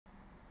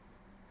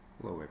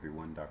Hello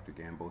everyone, Dr.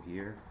 Gamble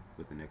here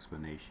with an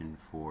explanation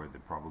for the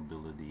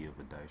probability of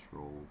a dice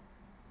roll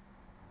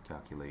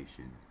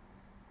calculation.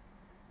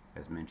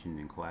 As mentioned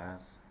in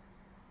class,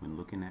 when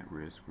looking at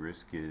risk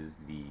is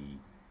the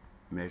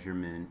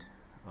measurement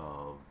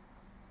of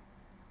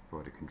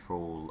or the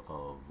control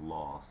of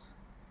loss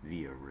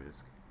via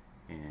risk,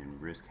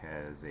 and risk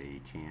has a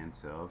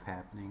chance of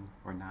happening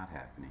or not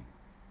happening,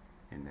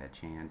 and that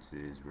chance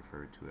is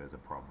referred to as a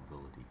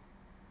probability.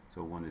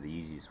 So one of the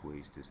easiest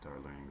ways to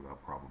start learning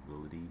about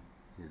probability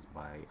is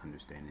by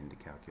understanding the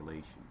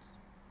calculations.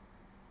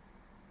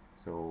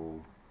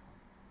 So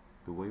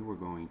the way we're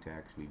going to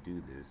actually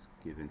do this,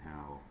 given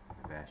how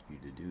I've asked you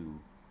to do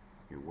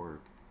your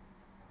work,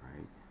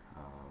 right?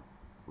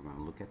 We're going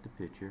to look at the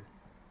picture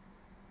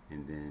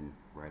and then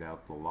write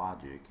out the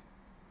logic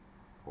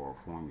or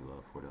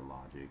formula for the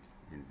logic,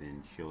 and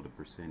then show the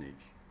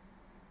percentage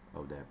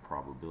of that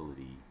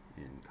probability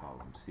in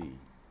column C.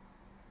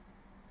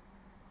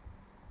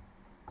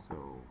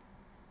 So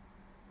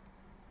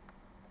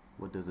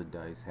what does a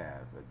dice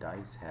have? A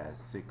dice has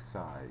 6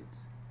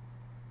 sides,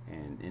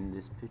 and in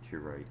this picture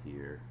right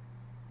here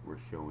we're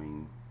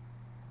showing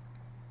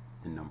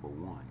the number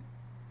 1,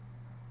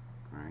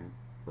 right?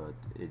 But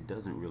it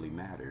doesn't really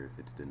matter if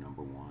it's the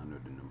number 1 or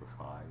the number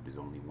 5. There's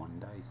only one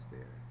dice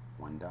there,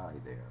 one die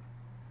there.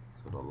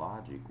 So the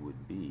logic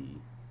would be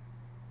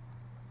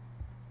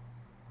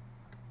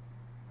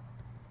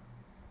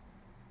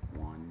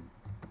 1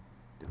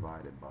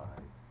 divided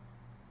by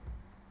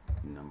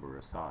number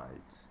of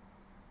sides,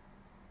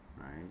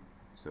 right?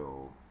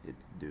 So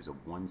there's a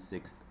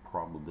 1/6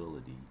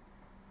 probability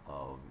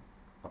of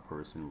a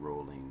person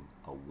rolling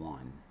a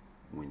 1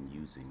 when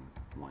using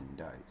one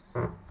dice.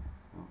 Oh,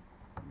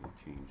 let me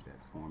change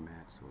that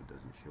format so it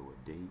doesn't show a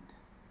date.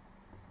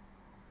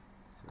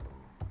 So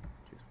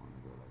just want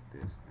to go like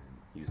this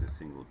and use a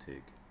single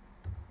tick.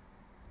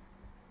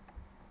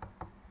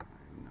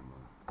 Alright, and I'm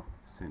going to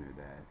center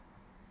that.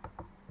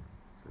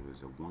 So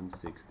there's a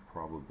 1/6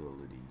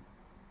 probability,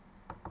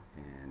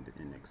 and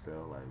in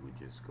Excel I would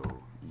just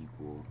go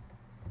equal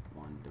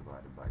 1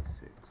 divided by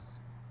 6.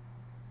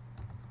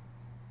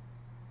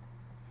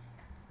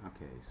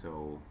 Okay,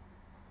 so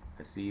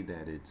I see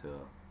that it's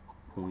a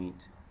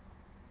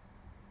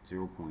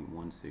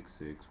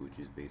 0.166, which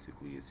is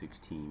basically a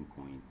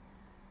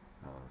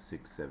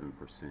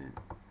 16.67%,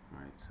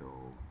 right?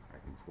 So I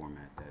can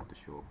format that to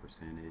show a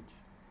percentage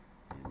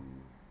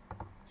and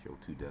show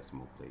 2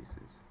 decimal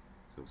places,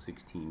 so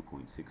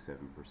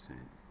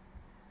 16.67%.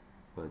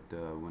 But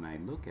when I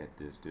look at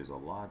this, there's a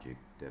logic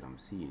that I'm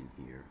seeing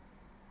here,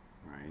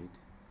 right?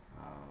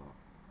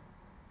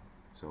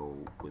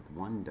 So with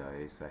one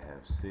dice, I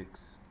have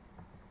 6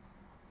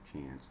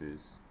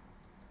 chances.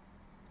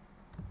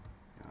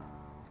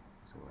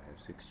 So I have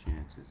 6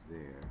 chances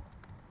there.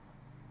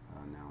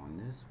 Now on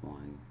this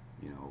one,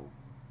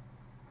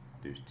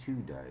 there's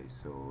 2 dice.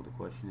 So the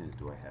question is,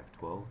 do I have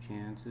 12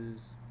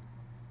 chances?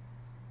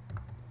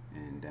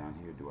 And down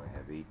here, do I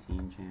have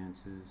 18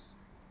 chances?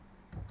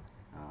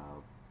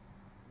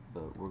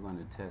 But we're going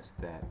to test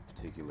that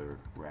particular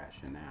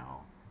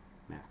rationale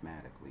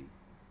mathematically,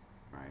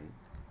 right?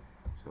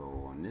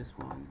 So on this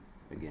one,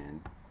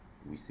 again,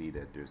 we see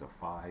that there's a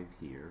 5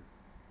 here,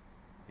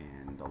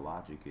 and the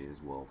logic is,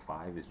 well,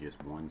 5 is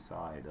just one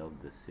side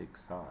of the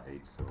 6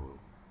 sides, so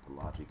the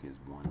logic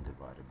is 1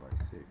 divided by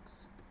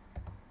 6,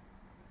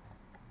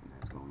 and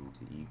that's going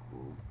to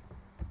equal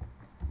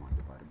 1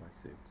 divided by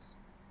 6.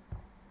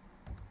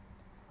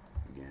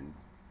 Again,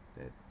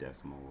 that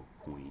decimal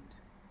point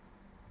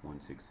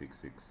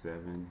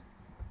 16667,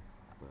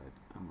 but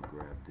I'm going to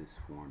grab this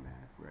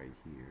format right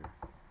here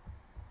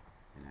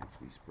and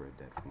actually spread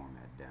that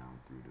format down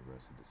through the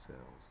rest of the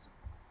cells.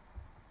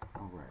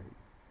 Alright,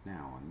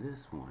 now on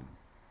this one,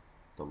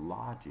 the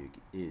logic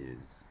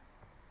is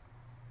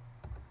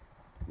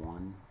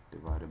 1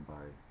 divided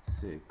by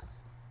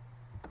 6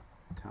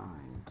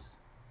 times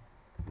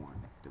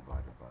 1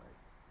 divided by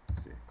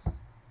 6,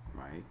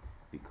 right?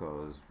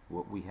 Because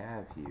what we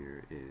have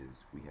here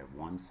is we have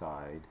one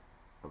side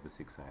of a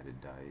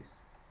 6-sided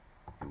dice,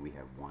 and we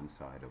have one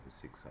side of a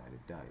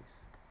 6-sided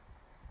dice,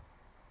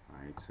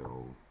 right?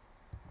 So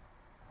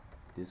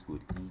this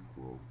would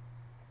equal,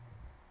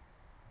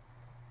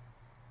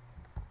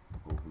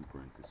 open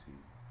parenthesis,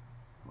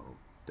 well,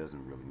 it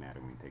doesn't really matter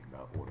when you think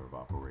about order of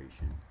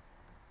operation,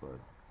 but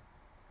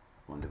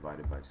 1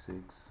 divided by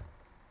 6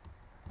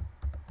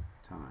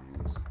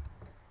 times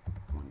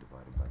 1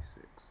 divided by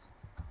 6.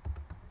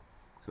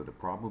 So the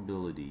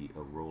probability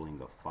of rolling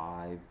a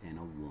 5 and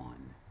a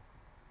 1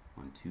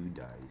 on 2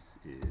 dice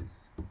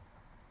is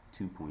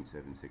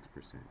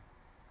 2.76%,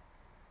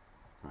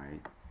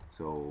 right?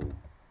 So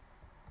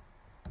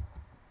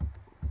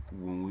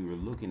when we were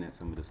looking at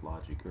some of this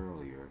logic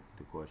earlier,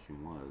 the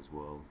question was,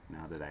 well,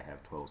 now that I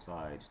have 12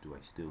 sides, do I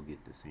still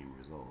get the same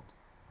result?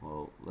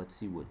 Well, let's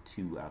see what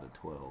 2 out of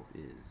 12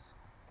 is.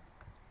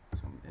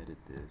 So I'm going to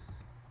edit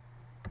this,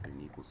 put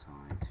an equal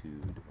sign,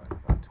 2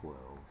 divided by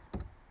 12.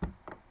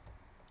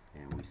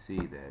 And we see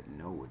that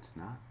no, it's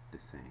not the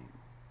same,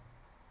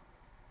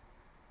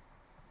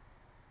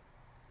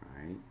 right?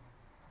 right?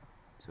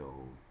 So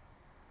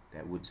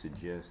that would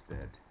suggest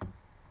that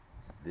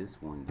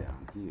this one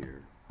down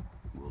here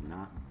will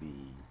not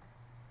be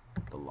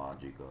the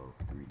logic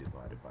of 3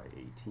 divided by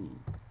 18.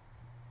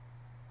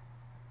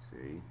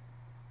 See?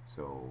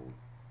 So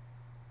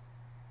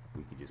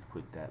we could just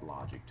put that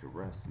logic to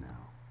rest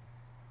now,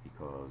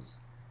 because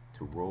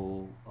to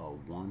roll a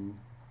 1,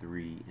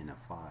 3, and a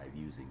 5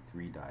 using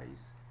 3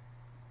 dice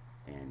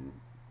and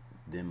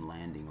them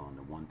landing on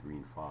the 1, 3,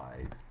 and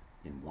 5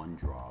 in one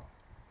drop,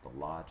 the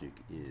logic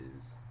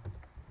is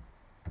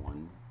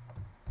 1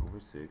 over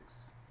 6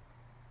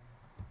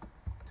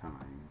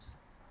 times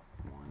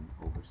 1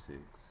 over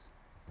 6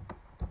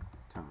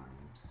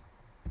 times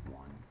 1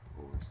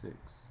 over 6.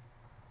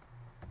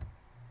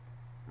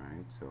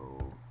 Alright,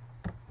 so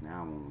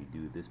now when we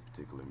do this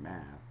particular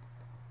math,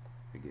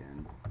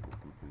 again,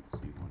 open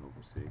parentheses 1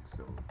 over 6,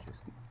 so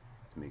just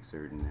to make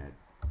certain that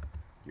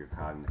you're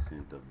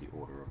cognizant of the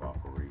order of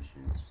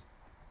operations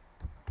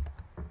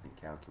in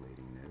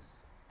calculating this.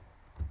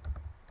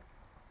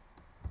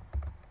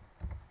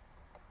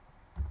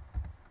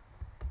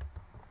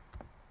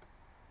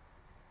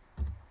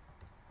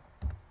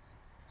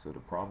 So the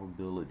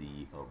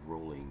probability of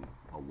rolling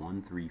a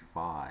 1, 3,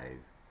 5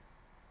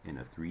 in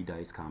a 3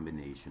 dice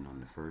combination on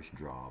the first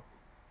drop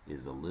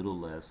is a little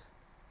less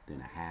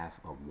than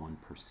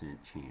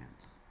 0.5%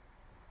 chance.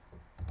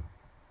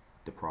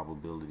 The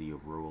probability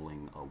of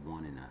rolling a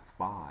 1 and a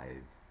 5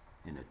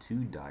 in a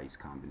 2 dice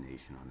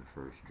combination on the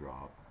first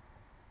drop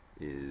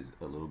is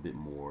a little bit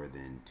more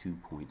than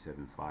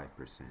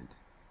 2.75%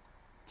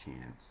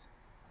 chance.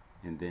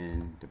 And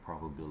then the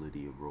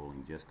probability of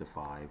rolling just a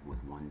 5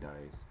 with 1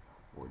 dice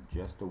or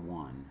just a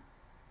 1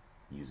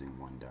 using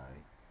 1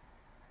 die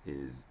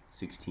is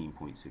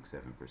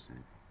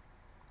 16.67%.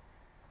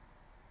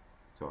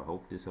 So I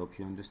hope this helps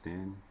you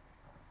understand,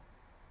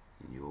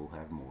 and you'll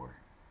have more.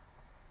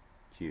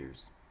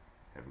 Cheers.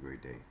 Have a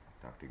great day.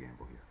 Dr.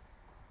 Gamble here.